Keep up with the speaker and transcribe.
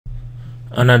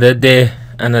Another day,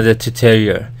 another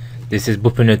tutorial. This is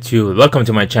Bupino2. Welcome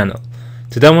to my channel.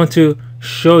 Today I want to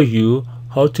show you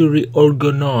how to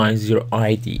reorganize your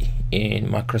ID in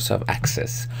Microsoft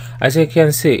Access. As you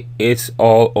can see, it's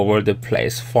all over the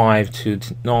place, 5 to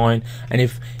 9, and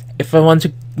if I want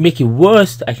to make it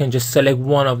worse, I can just select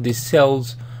one of these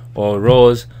cells or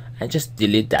rows and just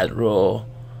delete that row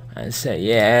and say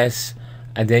yes.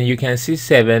 And then you can see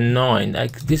 7 9.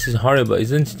 Like, this is horrible,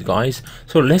 isn't it, guys?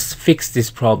 So let's fix this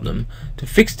problem. To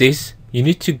fix this, you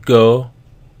need to go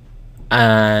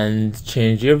and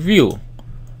change your view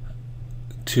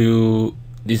to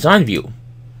design view.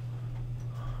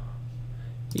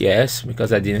 Yes,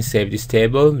 because I didn't save this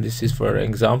table. This is for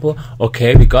example.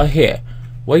 Okay, we got here.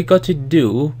 What you got to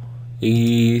do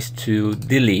is to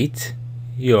delete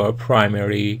your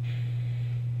primary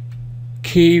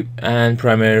key and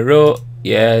primary row.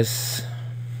 Yes.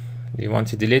 Do you want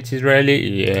to delete it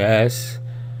really? Yes.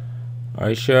 Are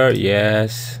you sure?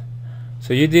 Yes.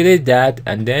 So you delete that,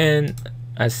 and then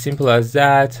as simple as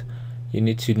that, you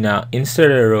need to now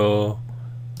insert a row,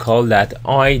 call that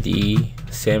ID,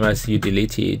 same as you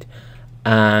deleted,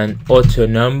 and auto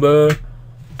number,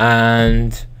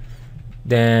 and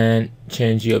then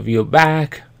change your view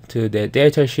back to the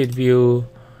datasheet view.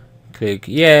 Click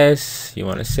yes, you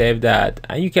want to save that,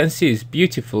 and you can see it's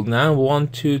beautiful now. 1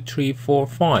 2 3 4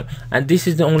 5, and this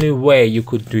is the only way you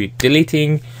could do it,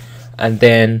 deleting and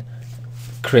then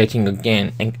creating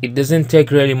again. And it doesn't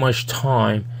take really much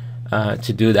time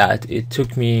to do that. It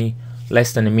took me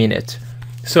less than a minute.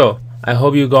 So I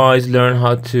hope you guys learn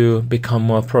how to become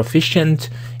more proficient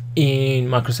in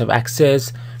Microsoft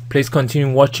Access. Please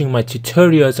continue watching my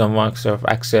tutorials on Microsoft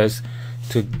Access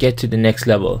to get to the next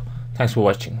level. Thanks for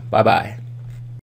watching. Bye bye.